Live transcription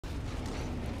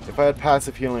If I had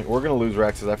passive healing, we're going to lose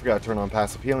Rexes. I forgot to turn on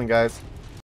passive healing, guys.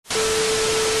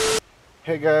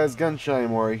 Hey guys, Gunshine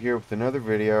Mori here with another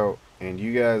video, and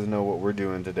you guys know what we're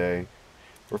doing today.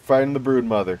 We're fighting the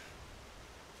Broodmother.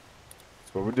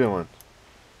 That's what we're doing.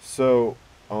 So,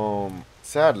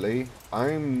 sadly,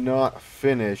 I'm not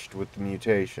finished with the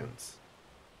mutations.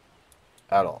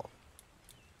 At all.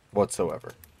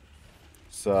 Whatsoever.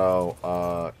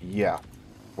 So, yeah.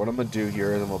 What I'm going to do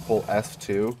here is I'm going to pull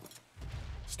S2.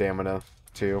 Stamina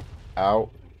 2. Out.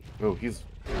 Oh, he's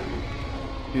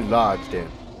lodged in.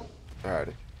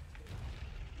 Alrighty.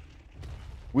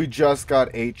 We just got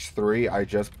H3. I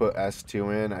just put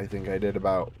S2 in. I think I did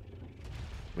about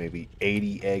maybe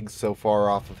 80 eggs so far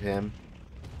off of him.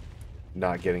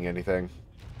 Not getting anything.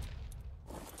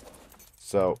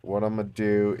 So what I'm going to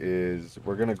do is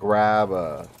we're going to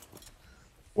grab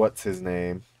what's his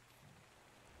name?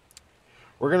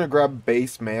 We're going to grab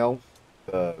base male.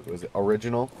 Was it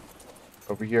original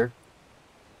over here?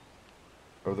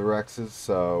 Of the Rexes.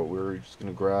 So we're just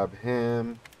going to grab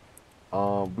him.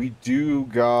 We do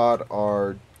got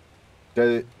our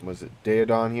was it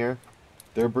Daedon here?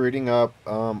 They're breeding up.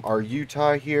 Our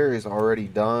Utah here is already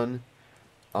done.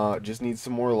 Just needs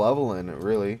some more level in it,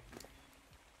 really.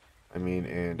 I mean,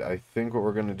 and I think what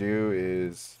we're gonna do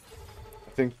is, I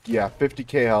think, yeah,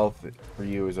 50k health for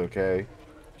you is okay.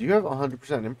 Do you have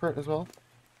 100% imprint as well?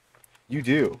 You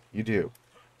do. You do.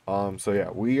 So yeah,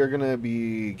 we are gonna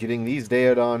be getting these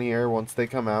Daedon here once they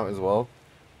come out as well.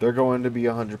 They're going to be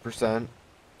 100%.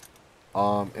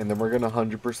 And then we're going to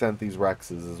 100% these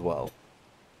Rexes as well.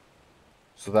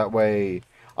 So that way,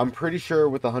 I'm pretty sure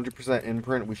with 100%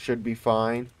 imprint, we should be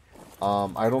fine.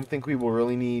 I don't think we will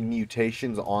really need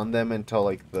mutations on them until,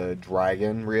 like, the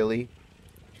dragon, really.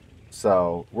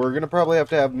 So, we're going to probably have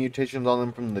to have mutations on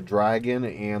them from the dragon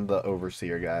and the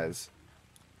overseer, guys.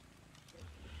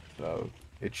 So,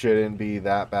 it shouldn't be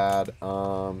that bad.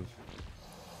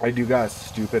 I do got a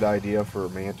stupid idea for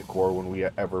Manticore when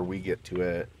we get to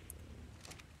it.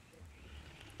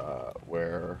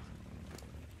 Where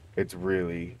it's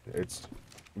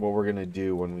what we're gonna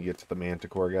do when we get to the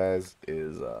Manticore, guys,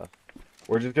 is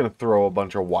we're just gonna throw a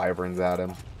bunch of wyverns at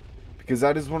him, because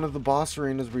that is one of the boss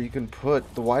arenas where you can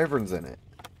put the wyverns in it.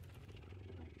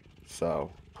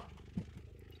 So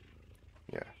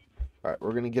yeah, all right,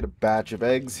 we're gonna get a batch of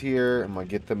eggs here. I'm gonna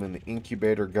get them in the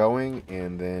incubator going,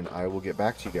 and then I will get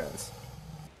back to you guys.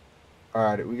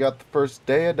 Alright, we got the first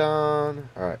Daedon.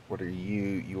 Alright, what are you?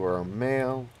 You are a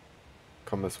male.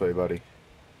 Come this way, buddy.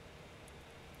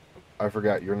 I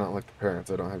forgot, you're not like the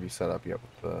parents. I don't have you set up yet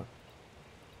with the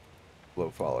low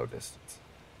follow distance.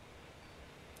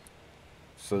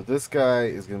 So this guy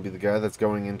is going to be the guy that's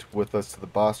going with us to the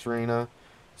boss arena.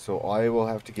 So I will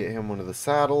have to get him one of the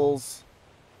saddles.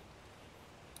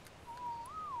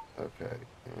 Okay,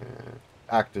 and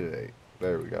activate.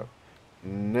 There we go.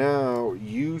 Now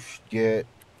you should get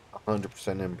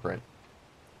 100% imprint.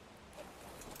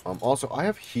 Also, I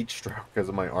have heat stroke because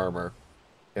of my armor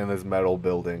in this metal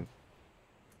building.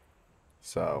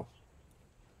 So,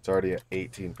 it's already at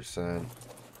 18%.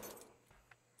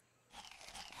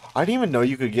 I didn't even know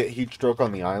you could get heat stroke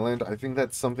on the island. I think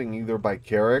that's something either by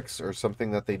Carix or something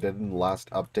that they did in the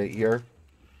last update here,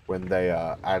 when they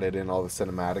added in all the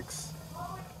cinematics.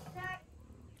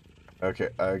 Okay,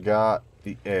 I got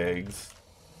the eggs.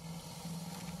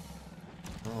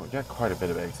 Oh, I got quite a bit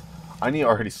of eggs. I need to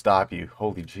already stop you.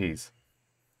 Holy jeez.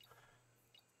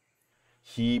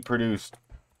 He produced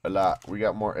a lot. We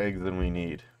got more eggs than we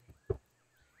need. I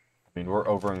mean, we're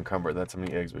over encumbered. That's how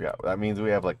many eggs we got. That means we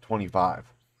have like 25.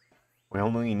 We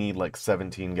only need like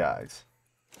 17 guys.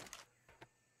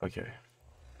 Okay.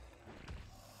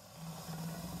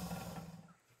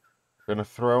 We're going to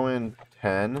throw in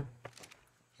 10.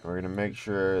 We're going to make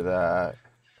sure that...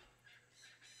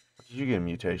 What did you get a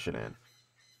mutation in?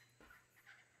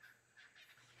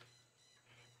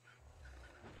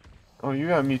 Oh, you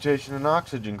got a mutation in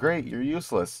oxygen. Great, you're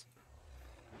useless.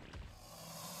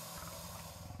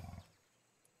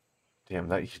 Damn,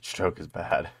 that heat stroke is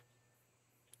bad.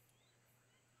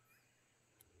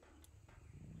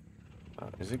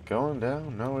 Is it going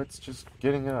down? No, it's just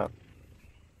getting up.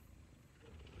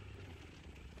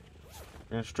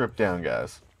 We're gonna strip down,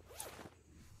 guys.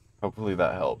 Hopefully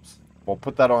that helps. We'll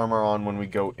put that armor on when we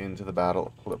go into the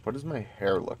battle. Hold up, what does my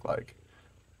hair look like?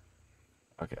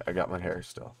 Okay, I got my hair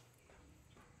still.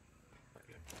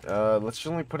 Let's just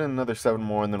only put in another 7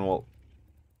 more, and then we'll...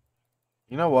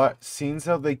 You know what? Seeing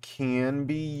how they can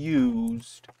be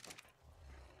used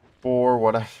for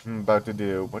what I'm about to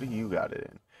do. What do you got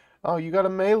it in? Oh, you got a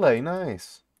melee.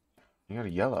 Nice. You got a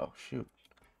yellow. Shoot.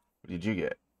 What did you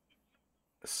get?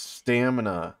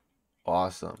 Stamina.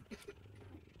 Awesome.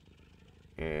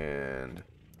 And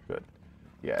good.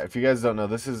 Yeah, if you guys don't know,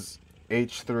 this is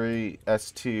H3,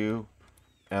 S2,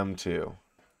 M2.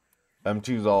 M2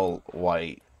 is all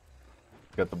white.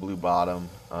 Got the blue bottom.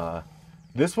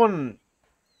 This one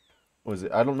was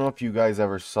it? I don't know if you guys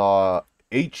ever saw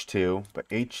H2, but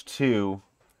H2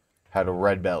 had a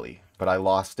red belly, but I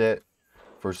lost it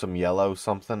for some yellow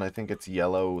something. I think it's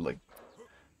yellow, like,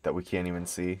 that we can't even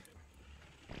see.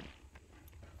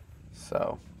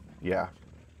 So, yeah.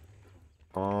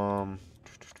 You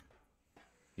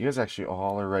guys actually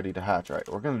all are ready to hatch. Right,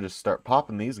 we're gonna just start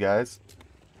popping these guys.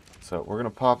 So, we're gonna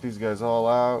pop these guys all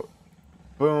out.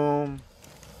 Boom.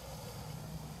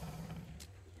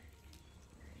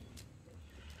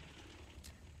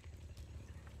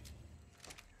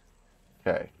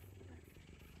 Okay.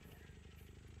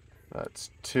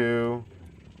 That's 2,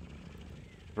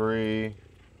 3,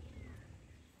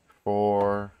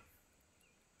 4,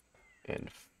 and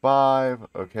 5.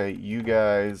 Okay, you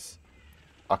guys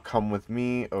come with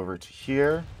me over to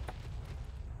here.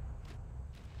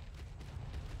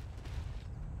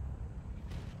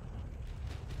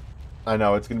 I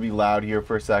know it's gonna be loud here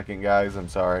for a second, guys. I'm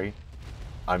sorry.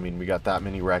 I mean, we got that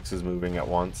many Rexes moving at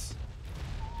once.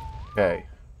 Okay.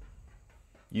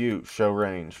 You show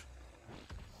range.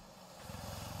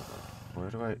 How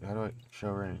do I show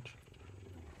range?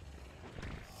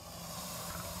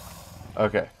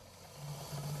 Okay.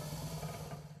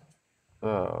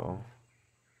 So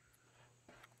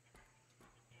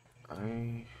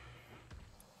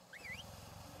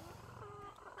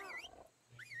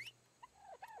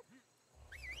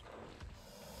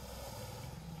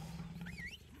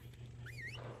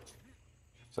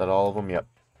is that all of them? Yep.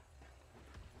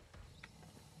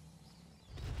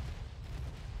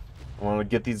 I want to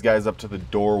get these guys up to the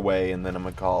doorway, and then I'm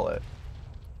going to call it.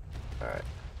 Alright.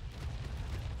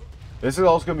 This is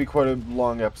also going to be quite a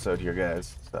long episode here,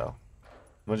 guys. So,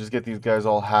 I'm going to just get these guys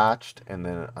all hatched, and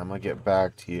then I'm going to get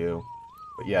back to you.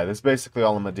 But yeah, this is basically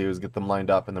all I'm going to do is get them lined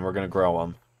up, and then we're going to grow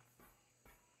them.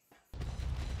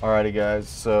 Alrighty, guys.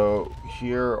 So,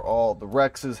 here are all the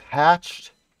Rexes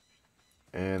hatched.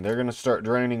 And they're going to start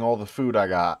draining all the food I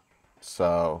got.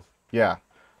 So, yeah.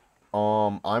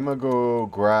 I'm gonna go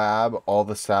grab all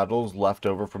the saddles left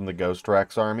over from the Ghost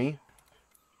Rex army.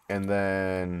 And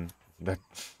then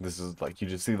this is like, you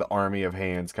just see the army of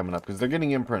hands coming up because they're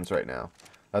getting imprints right now.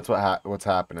 That's what's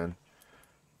happening.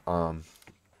 You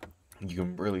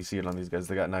can really see it on these guys.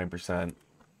 They got 9%.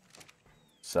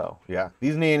 So, yeah.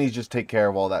 These nannies just take care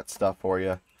of all that stuff for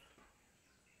you.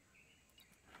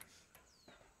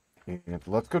 And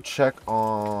let's go check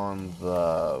on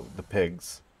the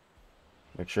pigs.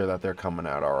 Make sure that they're coming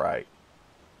out alright.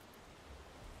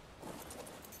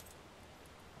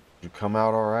 Did you come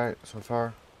out alright so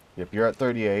far? Yep, you're at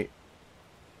 38.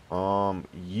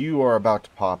 You are about to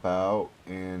pop out,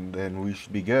 and then we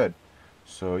should be good.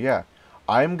 So, yeah.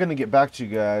 I'm going to get back to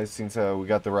you guys since we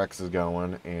got the Rexes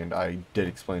going, and I did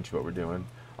explain to you what we're doing.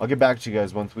 I'll get back to you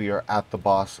guys once we are at the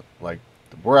boss, like,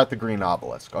 we're at the green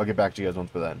obelisk. I'll get back to you guys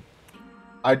once we're then.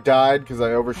 I died because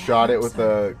I overshot it with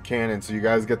the cannon, so you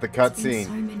guys get the cutscene. It's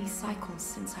been so many cycles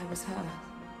since I was her.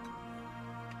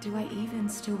 Do I even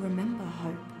still remember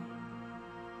Hope?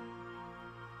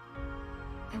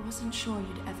 I wasn't sure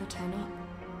you'd ever turn up.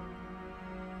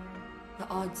 The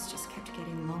odds just kept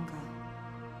getting longer.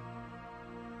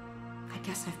 I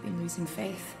guess I've been losing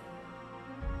faith,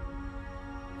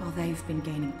 while they've been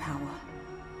gaining power.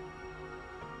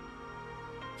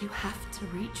 You have to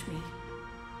reach me.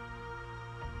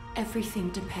 Everything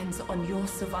depends on your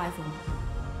survival.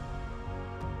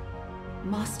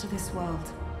 Master this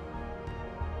world.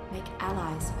 Make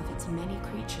allies of its many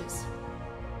creatures.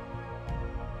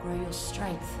 Grow your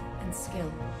strength and skill.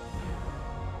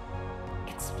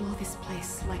 Explore this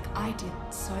place like I did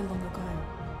so long ago.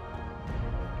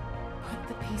 Put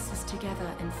the pieces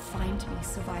together and find me,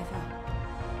 survivor.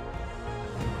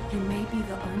 You may be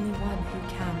the only one who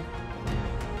can.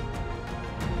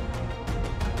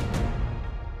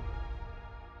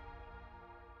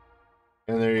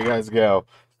 And there you guys go.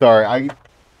 Sorry,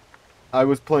 I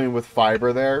was playing with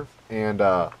fiber there, and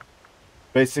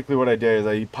basically what I did is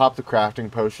I popped the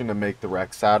crafting potion to make the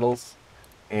Rex saddles,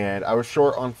 and I was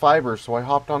short on fiber, so I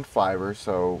hopped on fiber,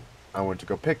 so I went to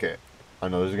go pick it. I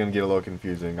know this is going to get a little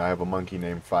confusing. I have a monkey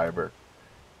named Fiber.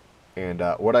 And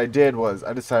what I did was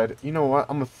I decided, you know what,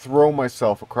 I'm going to throw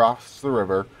myself across the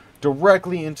river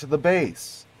directly into the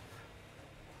base.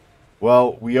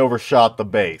 Well, we overshot the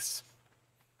base.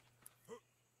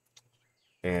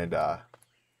 And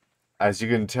as you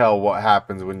can tell what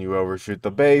happens when you overshoot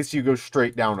the base, you go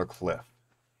straight down a cliff.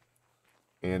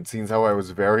 And seems how I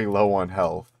was very low on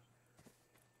health,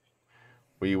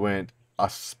 We went a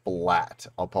splat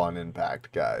upon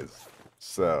impact, guys.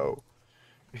 So,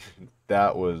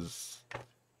 that was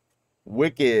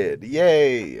wicked.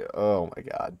 Yay! Oh my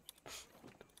god.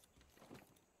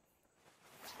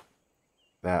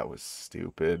 That was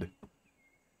stupid.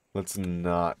 Let's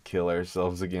not kill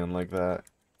ourselves again like that.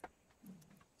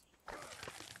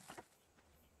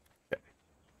 Okay.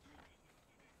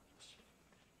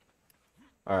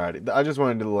 Alrighty. I just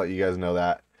wanted to let you guys know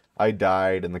that. I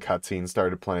died and the cutscene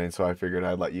started playing, so I figured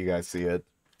I'd let you guys see it.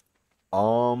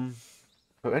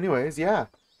 But anyways, yeah.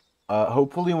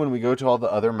 Hopefully when we go to all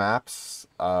the other maps,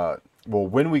 well,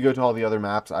 when we go to all the other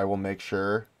maps, I will make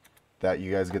sure that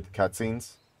you guys get the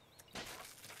cutscenes.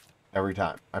 Every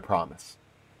time. I promise.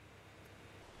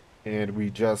 And we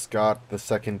just got the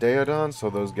second Daedon, so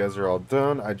those guys are all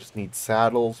done. I just need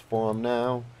saddles for them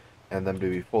now, and them to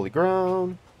be fully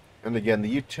grown. And again,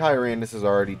 the Tyrannus is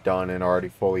already done and already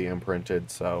fully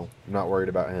imprinted, so I'm not worried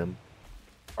about him.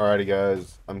 Alrighty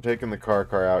guys, I'm taking the car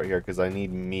out here because I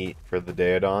need meat for the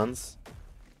Daedons.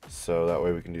 So that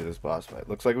way we can do this boss fight.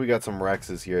 Looks like we got some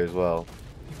Rexes here as well.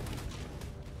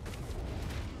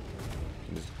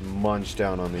 Just munch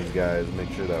down on these guys,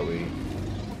 make sure that we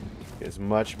get as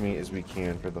much meat as we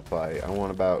can for the fight. I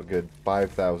want about a good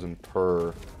 5,000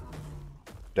 per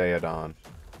Daedon.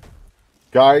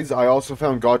 Guys, I also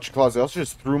found Gotcha Claws. I also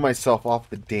just threw myself off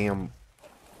the damn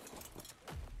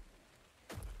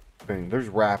thing. There's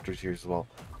raptors here as well.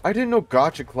 I didn't know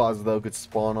Gotcha Claws, though, could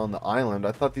spawn on the island.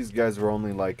 I thought these guys were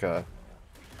only, like,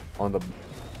 on the...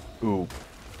 Ooh.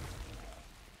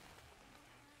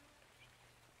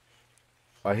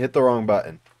 I hit the wrong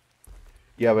button.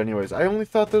 Yeah, but anyways, I only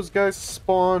thought those guys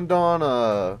spawned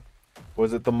on,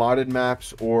 was it the modded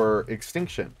maps or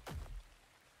Extinction?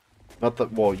 Not the,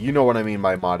 well, you know what I mean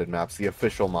by modded maps, the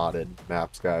official modded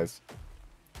maps, guys.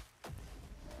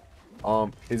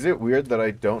 Is it weird that I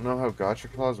don't know how Gotcha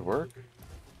Claws work?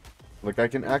 Like, I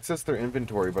can access their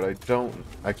inventory, but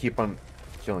I keep on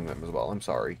killing them as well, I'm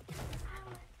sorry.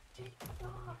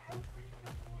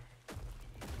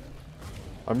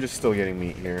 I'm just still getting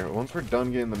meat here. Once we're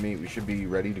done getting the meat, we should be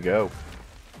ready to go.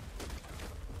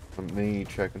 Let me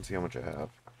check and see how much I have.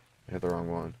 I hit the wrong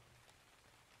one.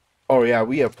 Oh yeah,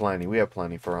 we have plenty. We have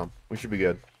plenty for them. We should be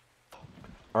good.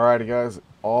 Alrighty guys,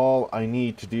 all I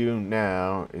need to do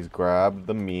now is grab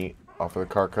the meat off of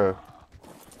the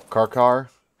car.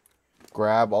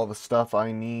 Grab all the stuff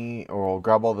I need, or I'll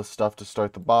grab all the stuff to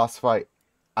start the boss fight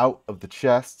out of the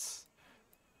chests.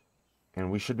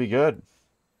 And we should be good.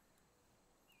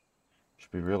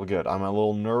 Should be real good. I'm a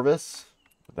little nervous,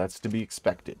 but that's to be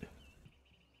expected.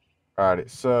 Alrighty,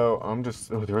 so I'm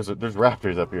just... Oh, there's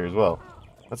raptors up here as well.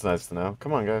 That's nice to know.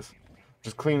 Come on, guys.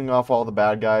 Just cleaning off all the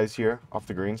bad guys here, off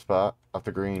the green spot, off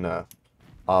the green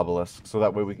obelisk, so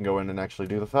that way we can go in and actually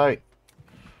do the fight.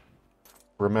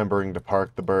 Remembering to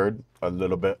park the bird a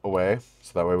little bit away,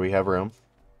 so that way we have room.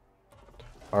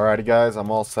 Alrighty, guys, I'm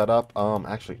all set up.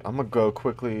 Actually, I'm gonna go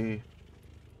quickly.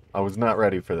 I was not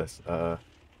ready for this.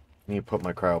 Need to put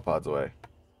my cryopods away.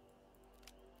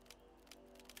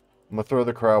 I'm gonna throw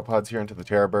the cryopods here into the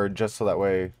terror bird, just so that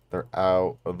way they're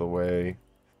out of the way.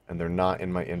 And they're not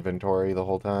in my inventory the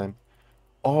whole time.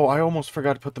 Oh, I almost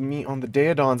forgot to put the meat on the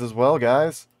Daedons as well,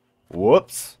 guys.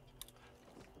 Whoops.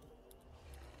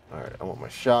 Alright, I want my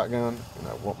shotgun, and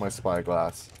I want my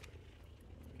spyglass.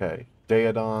 Okay,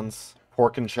 Daedons,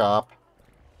 pork and chop.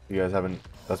 You guys haven't...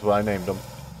 That's what I named them.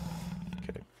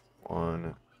 Okay,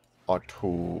 1, a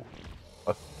 2,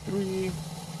 a 3,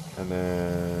 and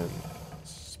then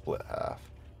split half.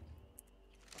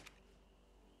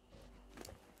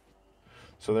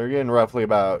 So they're getting roughly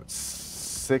about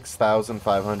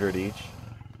 6,500 each.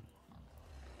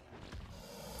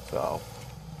 So,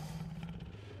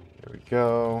 there we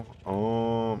go.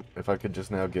 If I could just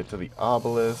now get to the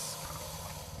obelisk.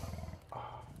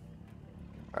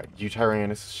 Alright,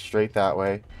 Tyrannus straight that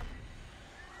way.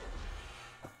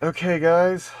 Okay,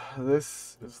 guys.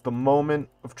 This is the moment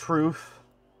of truth.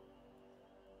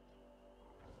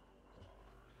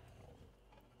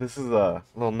 This is a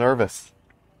little nervous.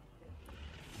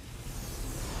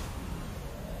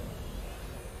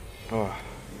 Oh.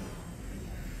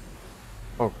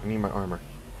 Oh, I need my armor.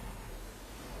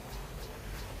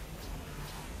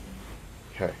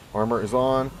 Okay, armor is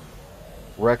on.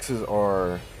 Rexes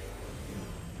are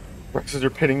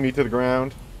pinning me to the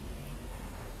ground.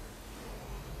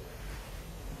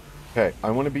 Okay,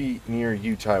 I want to be near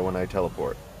Utai when I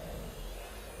teleport.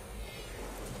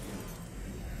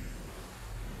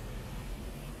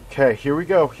 Okay, here we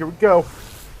go. Here we go.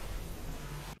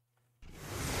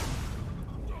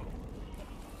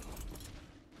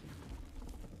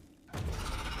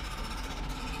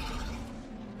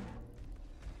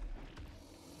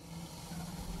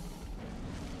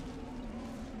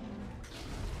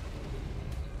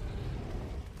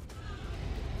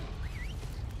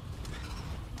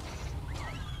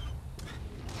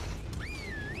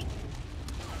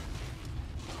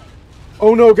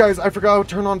 Oh no, guys, I forgot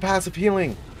to turn on passive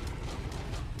healing.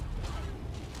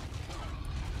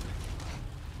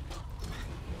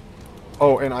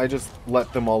 Oh, and I just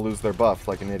let them all lose their buff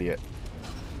like an idiot.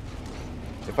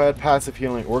 If I had passive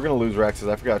healing, we're going to lose Rexes.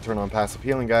 I forgot to turn on passive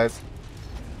healing, guys.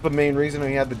 The main reason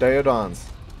we had the Diodons.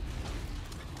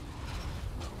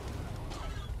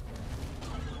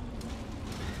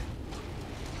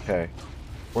 Okay.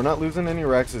 We're not losing any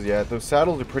Rexes yet. Those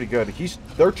saddles are pretty good.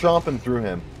 They're chomping through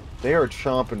him. They are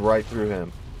chomping right through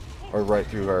him. Or right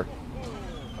through her.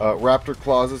 Raptor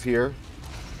Claws is here.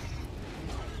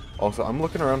 Also, I'm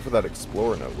looking around for that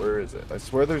Explorer note. Where is it? I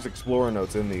swear there's Explorer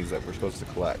notes in these that we're supposed to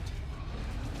collect.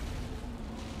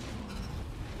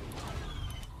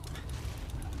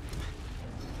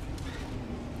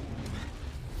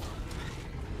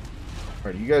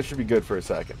 Alright, you guys should be good for a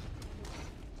second.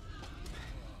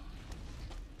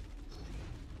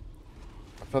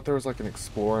 I thought there was like an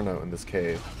Explorer note in this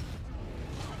cave.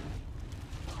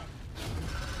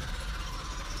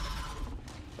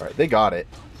 Alright, they got it.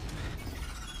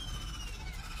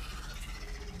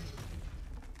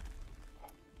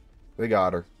 They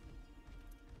got her.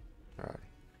 Alright.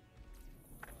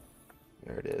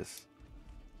 There it is.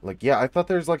 Like, yeah, I thought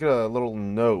there's like a little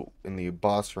note in the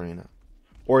boss arena.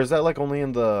 Or is that like only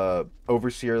in the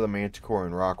Overseer, the Manticore,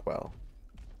 and Rockwell?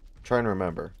 I'm trying to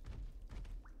remember.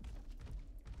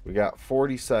 We got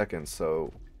 40 seconds,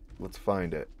 so let's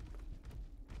find it.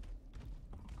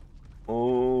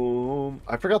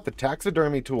 I forgot the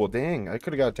taxidermy tool. Dang, I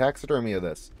could have got a taxidermy of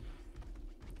this.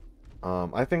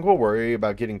 I think we'll worry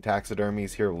about getting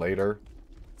taxidermies here later.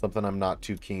 Something I'm not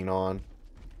too keen on.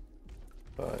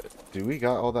 But, do we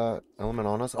got all that element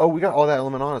on us? Oh, we got all that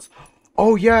element on us.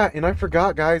 Oh, yeah, and I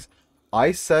forgot, guys.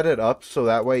 I set it up so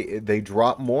that way they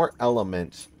drop more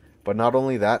elements. But not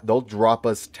only that, they'll drop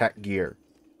us tech gear.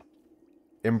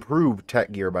 Improved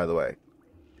tech gear, by the way.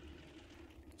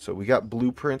 So we got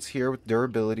blueprints here with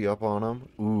durability up on them.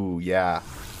 Ooh, yeah.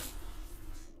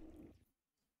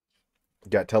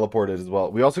 Got teleported as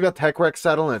well. We also got Tech Rex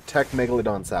saddle and a Tech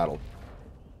Megalodon saddle.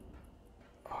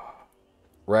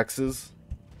 Rexes.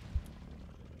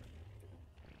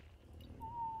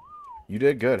 You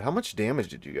did good. How much damage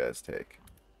did you guys take?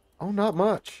 Oh, not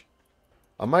much.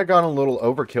 I might have gone a little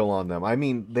overkill on them. I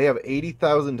mean, they have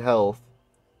 80,000 health.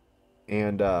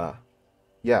 And,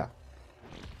 yeah.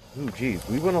 Ooh, geez.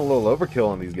 We went a little overkill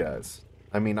on these guys.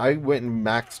 I mean, I went and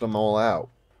maxed them all out.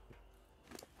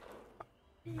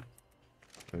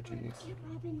 Oh, jeez.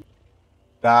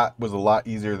 That was a lot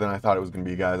easier than I thought it was going to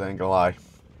be, guys. I ain't gonna lie.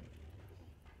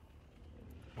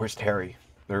 Where's Terry?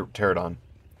 They're Pterodon.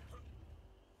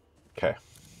 Okay.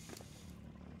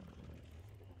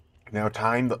 Now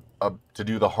time to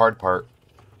do the hard part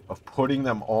of putting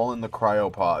them all in the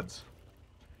cryopods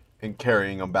and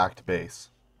carrying them back to base.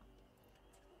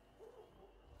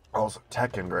 Also,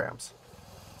 tech engrams.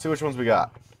 See which ones we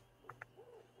got.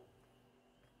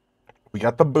 We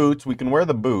got the boots. We can wear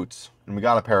the boots. And we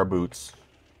got a pair of boots.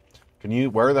 Can you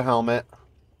wear the helmet?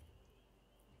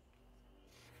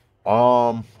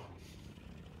 I'm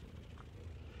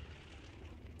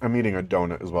eating a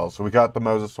donut as well. So we got the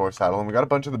Mosasaur saddle. And we got a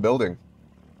bunch of the building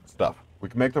stuff. We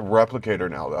can make the replicator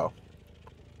now, though.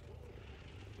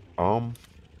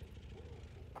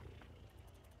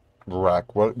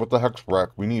 Wreck. What the heck's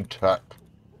wreck? We need tech.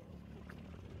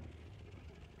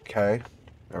 Okay.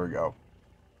 There we go.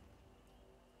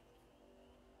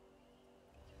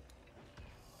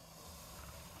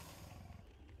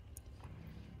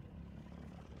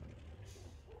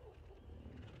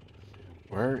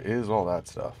 Where is all that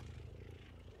stuff?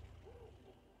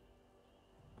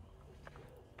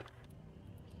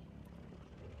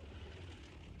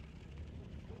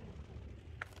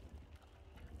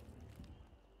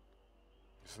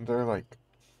 Isn't there like...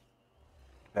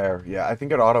 There, yeah, I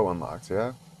think it auto unlocks,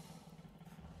 yeah?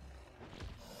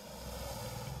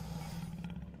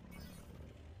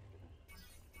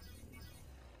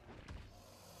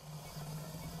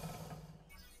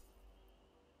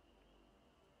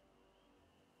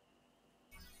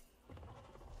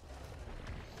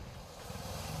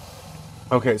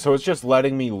 Okay, so it's just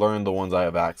letting me learn the ones I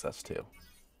have access to.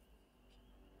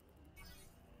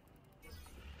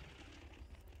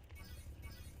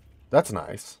 That's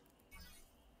nice.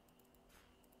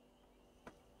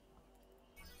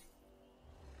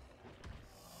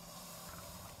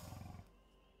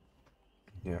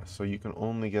 Yeah, so you can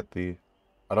only get the...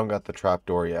 I don't got the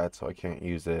trapdoor yet, so I can't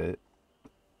use it.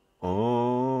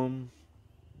 I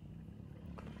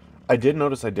did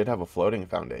notice I did have a floating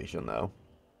foundation, though.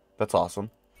 That's awesome.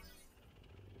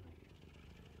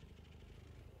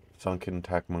 Sunken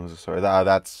Tech Mosasaur.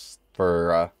 That's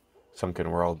for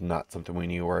Sunken world, not something we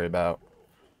need to worry about.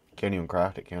 Can't even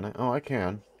craft it, can I? Oh, I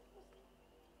can.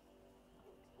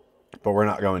 But we're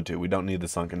not going to. We don't need the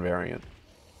sunken variant.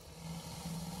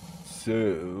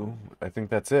 So, I think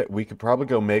that's it. We could probably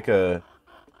go make a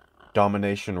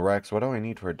Domination Rex. What do I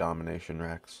need for a Domination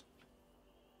Rex?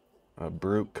 A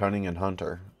Brute, Cunning, and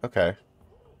Hunter. Okay.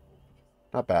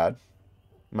 Not bad.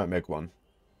 Might make one.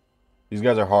 These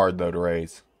guys are hard, though, to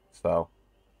raise. So,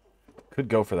 could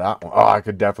go for that one. Oh, I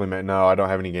could definitely make... No, I don't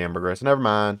have any Gambergris. Never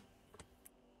mind.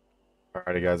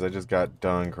 Alrighty, guys. I just got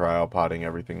done cryopotting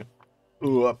everything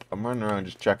up. I'm running around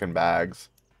just checking bags.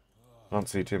 I don't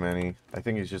see too many. I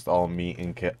think it's just all meat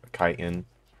and chitin.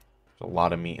 There's a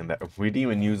lot of meat in that. We didn't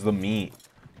even use the meat.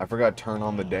 I forgot to turn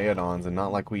on the Daedons, and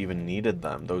not like we even needed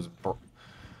them. Those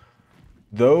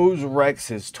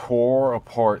Rexes tore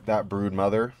apart that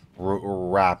Broodmother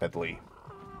rapidly.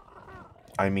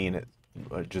 I mean it,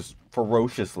 just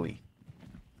ferociously.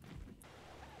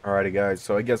 Alrighty, guys.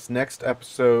 So I guess next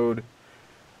episode,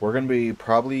 we're going to be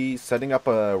probably setting up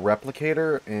a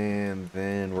replicator, and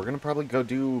then we're going to probably go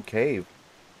do cave.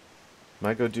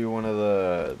 Might go do one of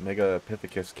the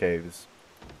Megapithecus caves.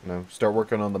 You know, start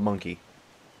working on the monkey.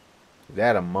 Is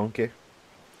that a monkey?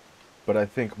 But I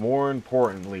think more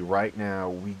importantly right now,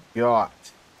 we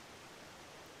got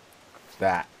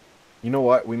that. You know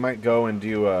what? We might go and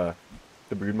do the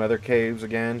Broodmother caves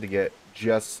again to get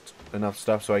just enough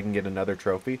stuff so I can get another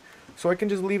trophy. So I can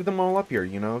just leave them all up here,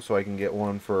 you know? So I can get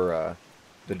one for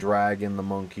the dragon, the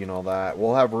monkey, and all that.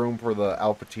 We'll have room for the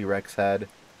Alpha T-Rex head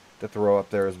to throw up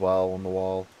there as well on the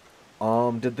wall.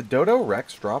 Did the Dodo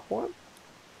Rex drop one?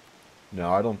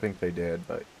 No, I don't think they did,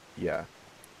 but yeah.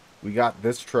 We got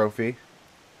this trophy.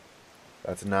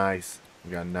 That's nice.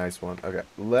 We got a nice one. Okay,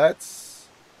 let's...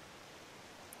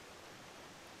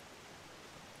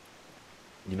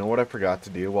 You know what I forgot to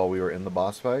do while we were in the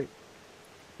boss fight?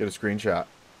 Get a screenshot.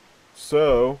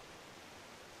 So,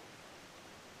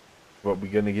 what we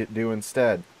gonna do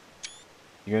instead?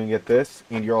 You're gonna get this,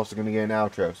 and you're also gonna get an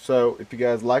outro. So, if you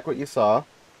guys like what you saw,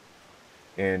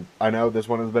 and I know this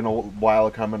one has been a while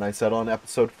coming. I said on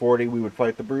episode 40 we would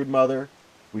fight the Broodmother.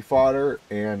 We fought her,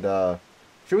 and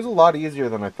she was a lot easier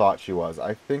than I thought she was.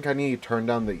 I think I need to turn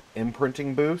down the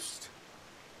imprinting boost,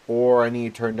 or I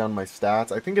need to turn down my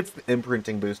stats. I think it's the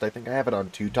imprinting boost. I think I have it on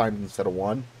 2 times instead of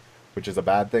 1, which is a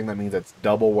bad thing. That means it's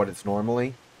double what it's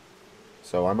normally.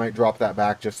 So I might drop that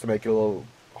back just to make it a little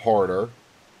harder.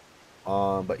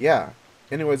 But yeah.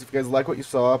 Anyways, if you guys like what you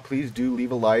saw, please do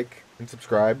leave a like and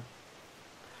subscribe.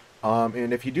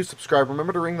 And if you do subscribe,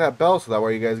 remember to ring that bell so that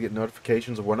way you guys get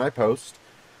notifications of when I post.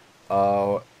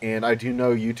 And I do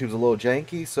know YouTube's a little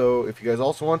janky, so if you guys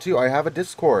also want to, I have a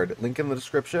Discord. Link in the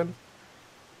description.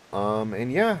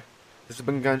 And yeah, this has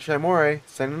been Gunshine Moray,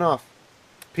 signing off.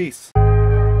 Peace.